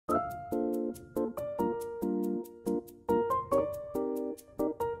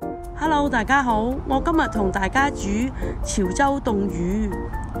Hello， 大家好，我今日同大家煮潮州凍魚，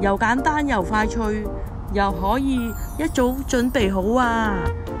又簡單又快脆，又可以一早準備好啊。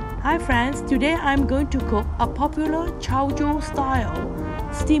Hi friends, today I'm going to cook a popular Chaozhou Style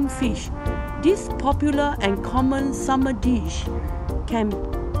steamed fish. This popular and common summer dish can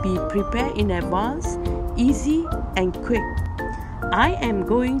be prepared in advance, easy and quick. I am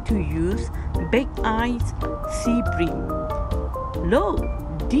going to use big eyes sea bream. Look,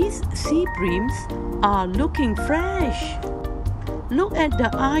 these sea breams are looking fresh. Look at the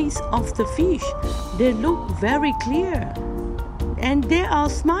eyes of the fish. They look very clear. And they are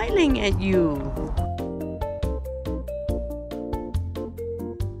smiling at you.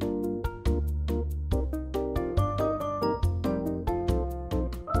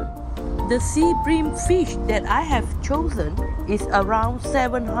 The sea bream fish that I have chosen is around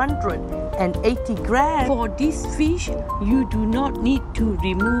 780 grams. For this fish, you do not need to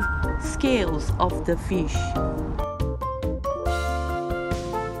remove scales of the fish.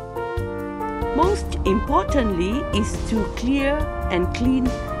 Most importantly is to clear and clean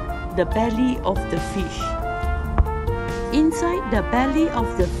the belly of the fish. Inside the belly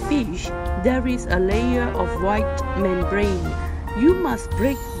of the fish, there is a layer of white membrane. You must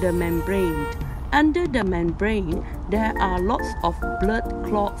break the membrane. Under the membrane, there are lots of blood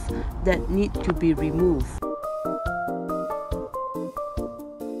clots that need to be removed.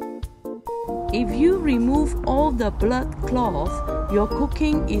 If you remove all the blood clots, your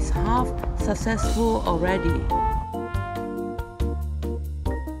cooking is half successful already.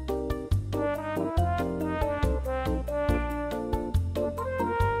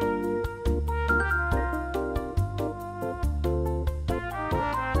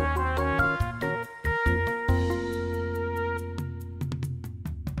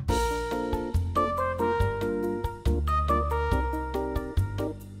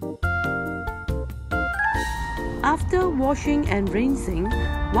 After washing and rinsing,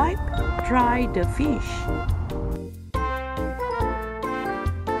 wipe dry the fish.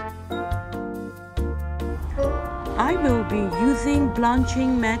 I will be using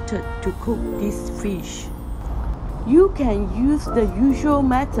blanching method to cook this fish. You can use the usual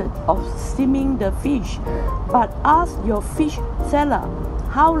method of steaming the fish, but ask your fish seller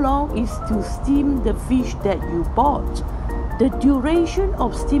how long is to steam the fish that you bought. The duration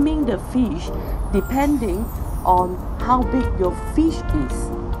of steaming the fish depending on how big your fish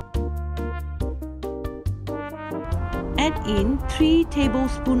is. Add in 3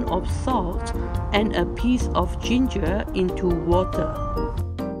 tablespoons of salt and a piece of ginger into water.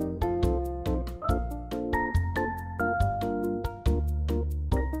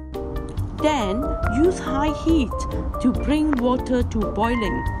 Then use high heat to bring water to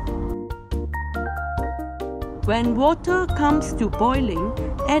boiling. When water comes to boiling,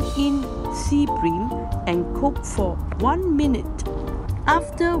 add in sea bream and cook for 1 minute.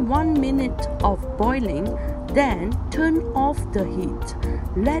 After 1 minute of boiling, then turn off the heat.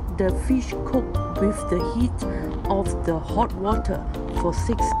 Let the fish cook with the heat of the hot water for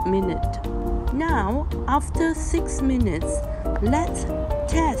 6 minutes. Now, after 6 minutes, let's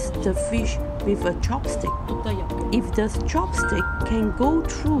test the fish with a chopstick. If the chopstick can go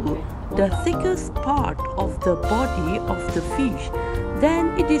through the thickest part of the body of the fish,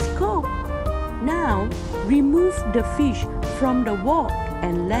 then it is cooked. Now, remove the fish from the wok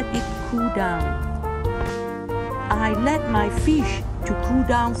and let it cool down. I let my fish to cool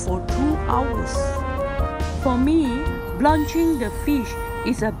down for 2 hours. For me, blanching the fish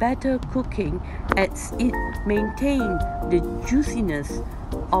is a better cooking as it maintains the juiciness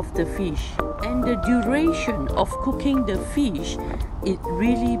of the fish. And the duration of cooking the fish is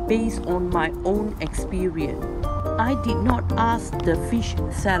really based on my own experience. I did not ask the fish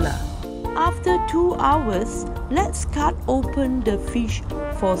seller. After 2 hours, let's cut open the fish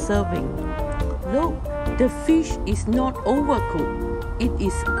for serving. Look, the fish is not overcooked. It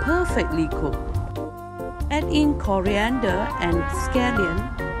is perfectly cooked. Add in coriander and scallion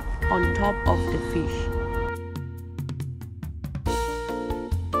on top of the fish.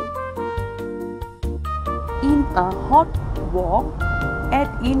 In a hot wok, add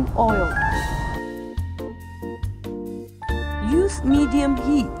in oil. Use medium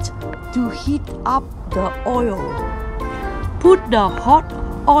heat to heat up the oil. Put the hot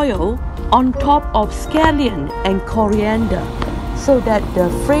oil on top of scallion and coriander so that the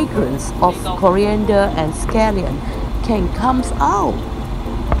fragrance of coriander and scallion can come out.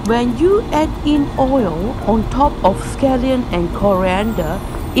 When you add in oil on top of scallion and coriander,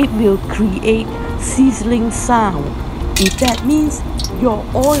 it will create sizzling sound. If that means your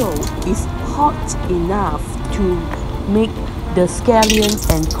oil is hot enough to make the scallions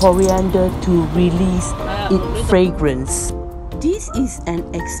and coriander to release its fragrance. This is an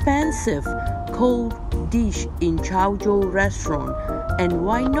expensive cold dish in Chaozhou restaurant, and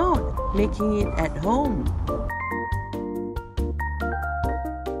why not making it at home?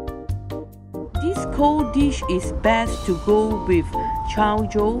 This cold dish is best to go with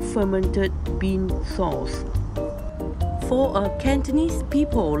Chaozhou fermented bean sauce. For a Cantonese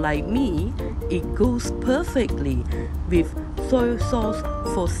people like me, it goes perfectly with soy sauce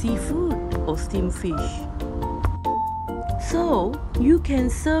for seafood or steamed fish. So you can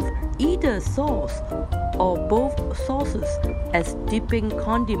serve either sauce or both sauces as dipping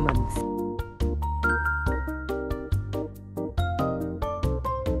condiments.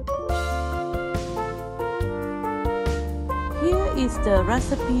 Here is the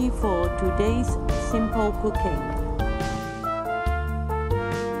recipe for today's simple cooking.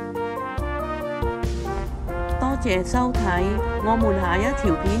 多謝收睇，我們下一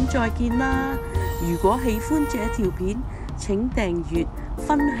條片再見啦！如果喜歡這條片，請訂閱、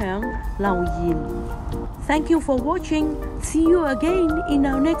分享、留言。Thank you for watching. See you again in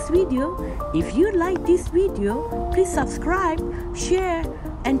our next video. If you like this video, please subscribe, share,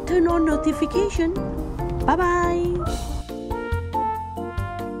 and turn on notification. Bye bye.